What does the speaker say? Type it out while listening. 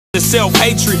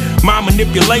Self-hatred, mind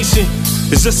manipulation.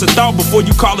 It's just a thought before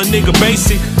you call a nigga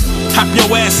basic. Hop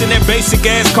your ass in that basic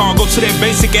ass car, go to that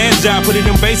basic ass job, put in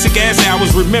them basic ass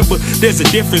hours. Remember, there's a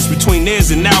difference between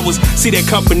theirs and ours. See, that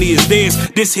company is theirs,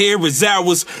 this here is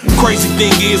ours. Crazy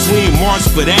thing is, we ain't march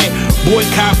for that,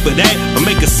 boycott for that, or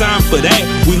make a sign for that.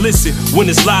 We listen when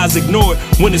it's lies, ignore it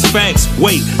when it's facts.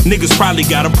 Wait, niggas probably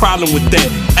got a problem with that.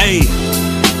 Ayy,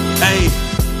 ayy,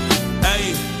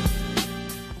 ayy.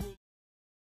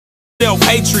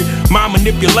 Self-hatred, mind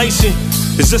manipulation.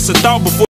 It's just a thought before